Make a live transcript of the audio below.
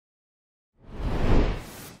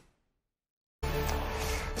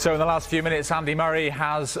So in the last few minutes, Andy Murray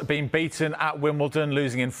has been beaten at Wimbledon,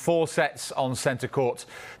 losing in 4 sets on centre court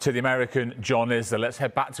to the American John Isner. Let's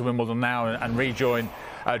head back to Wimbledon now and rejoin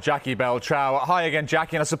Jackie Bell-Trow. Hi again,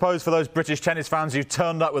 Jackie. And I suppose for those British tennis fans who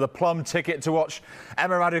turned up with a plum ticket to watch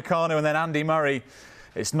Emma Raducanu and then Andy Murray,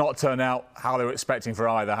 it's not turned out how they were expecting for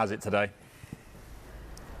either, has it, today?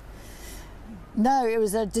 No, it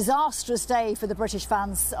was a disastrous day for the British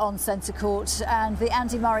fans on centre court, and the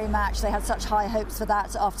Andy Murray match, they had such high hopes for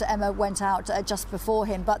that after Emma went out just before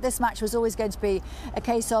him. But this match was always going to be a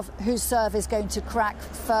case of whose serve is going to crack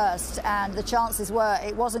first, and the chances were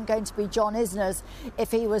it wasn't going to be John Isner's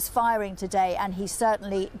if he was firing today, and he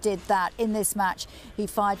certainly did that. In this match, he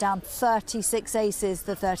fired down 36 aces,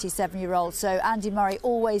 the 37-year-old, so Andy Murray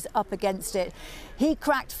always up against it. He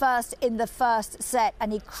cracked first in the first set,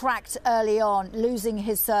 and he cracked early on, losing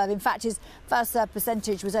his serve. In fact, his first serve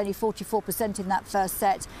percentage was only 44% in that first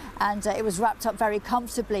set, and it was wrapped up very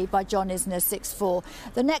comfortably by John Isner, 6-4.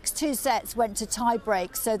 The next 2 sets went to tie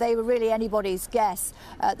breaks, so they were really anybody's guess.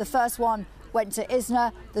 The first one went to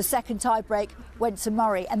Isner, the second tie-break went to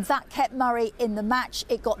Murray, and that kept Murray in the match.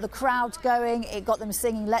 It got the crowd going, it got them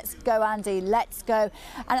singing, "Let's go, Andy, let's go."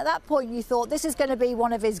 And at that point you thought this is going to be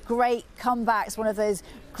one of his great comebacks, one of those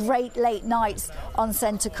great late nights on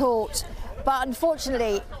centre court. But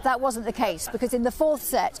unfortunately that wasn't the case, because in the 4th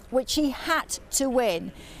set, which he had to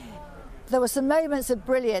win, there were some moments of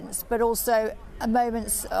brilliance but also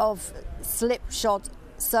moments of slipshod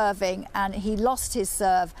serving, and he lost his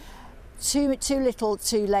serve. Too little,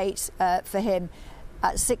 too late for him.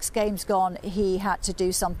 At 6 games gone, he had to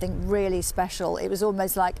do something really special. It was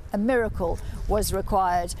almost like a miracle was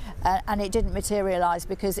required, and it didn't materialise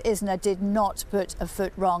because Isner did not put a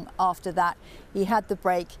foot wrong after that. He had the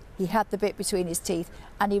break, he had the bit between his teeth,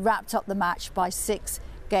 and he wrapped up the match by 6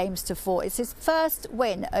 games to 4. It's his first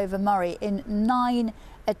win over Murray in 9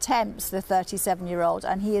 attempts, the 37-year-old,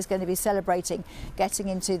 and he is going to be celebrating getting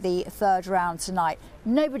into the 3rd round tonight.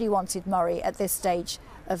 Nobody wanted Murray at this stage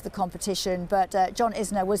of the competition, but John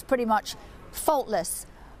Isner was pretty much faultless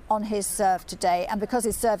on his serve today, and because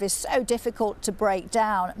his serve is so difficult to break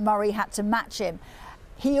down, Murray had to match him.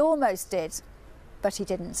 He almost did, but he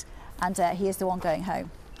didn't, and he is the one going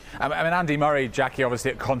home. I mean, Andy Murray, Jackie,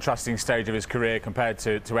 obviously at a contrasting stage of his career compared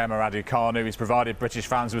to Emma Raducanu. He's provided British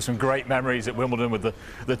fans with some great memories at Wimbledon with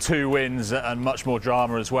the 2 wins and much more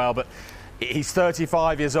drama as well. But he's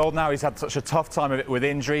 35 years old now. He's had such a tough time of it with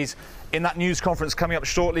injuries. In that news conference coming up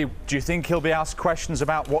shortly, do you think he'll be asked questions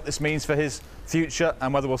about what this means for his future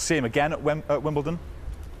and whether we'll see him again at Wimbledon?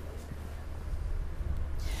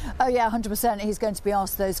 Oh yeah, 100%. He's going to be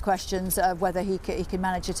asked those questions, whether he can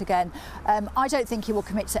manage it again. I don't think he will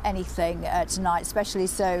commit to anything tonight, especially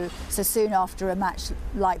so soon after a match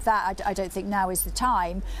like that. I don't think now is the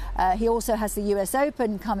time. He also has the US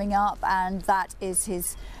Open coming up, and that is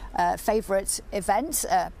his favourite event.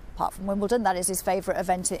 Apart from Wimbledon, that is his favourite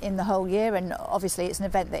event in the whole year, and obviously it's an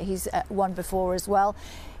event that he's won before as well.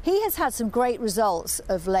 He has had some great results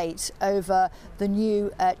of late over the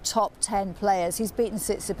new top 10 players. He's beaten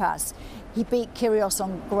Tsitsipas, he beat Kyrgios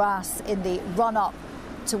on grass in the run-up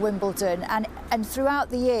to Wimbledon, and throughout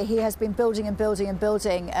the year he has been building and building and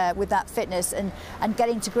building with that fitness and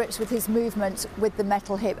getting to grips with his movement with the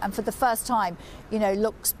metal hip, and for the first time, you know,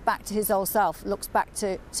 looks back to his old self, looks back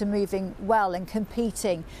to moving well and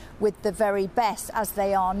competing with the very best as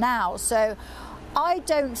they are now. So I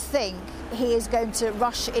don't think he is going to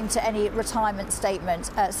rush into any retirement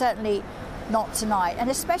statement, certainly not tonight, and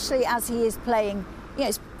especially as he is playing. You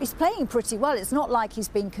know, he's playing pretty well. It's not like he's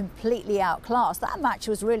been completely outclassed. That match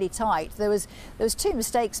was really tight. There was 2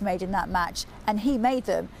 mistakes made in that match, and he made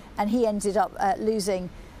them, and he ended up losing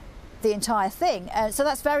the entire thing. So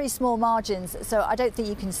that's very small margins. So I don't think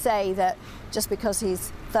you can say that just because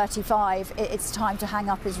he's 35, it's time to hang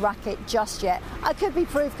up his racket just yet. I could be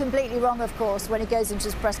proved completely wrong, of course. When he goes into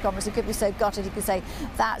his press conference, he could be so gutted he could say,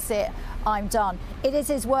 "That's it, I'm done." It is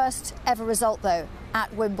his worst ever result, though,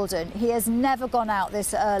 at Wimbledon. He has never gone out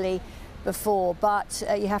this early before, but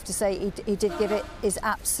you have to say he did give it his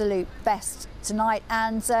absolute best tonight,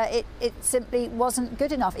 and it simply wasn't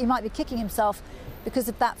good enough. He might be kicking himself because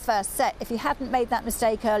of that first set. If he hadn't made that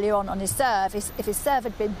mistake earlier on his serve, if his serve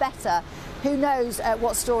had been better, who knows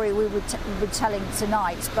what story we would be telling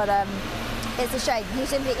tonight. But it's a shame.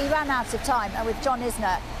 He ran out of time, and with John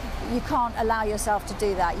Isner, you can't allow yourself to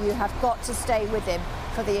do that. You have got to stay with him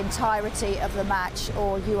for the entirety of the match,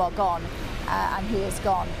 or you are gone, and he is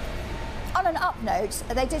gone. On an up note,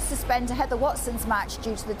 they did suspend Heather Watson's match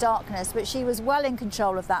due to the darkness, but she was well in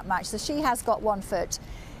control of that match, so she has got 1 foot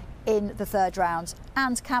in the third round.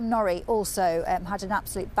 And Cam Norrie also had an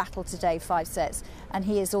absolute battle today, 5 sets, and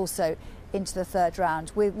he is also into the third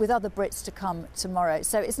round with other Brits to come tomorrow.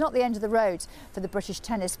 So it's not the end of the road for the British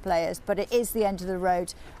tennis players, but it is the end of the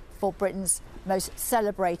road for Britain's most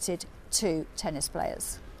celebrated 2 tennis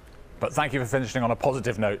players. But thank you for finishing on a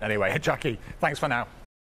positive note anyway. Jackie, thanks for now.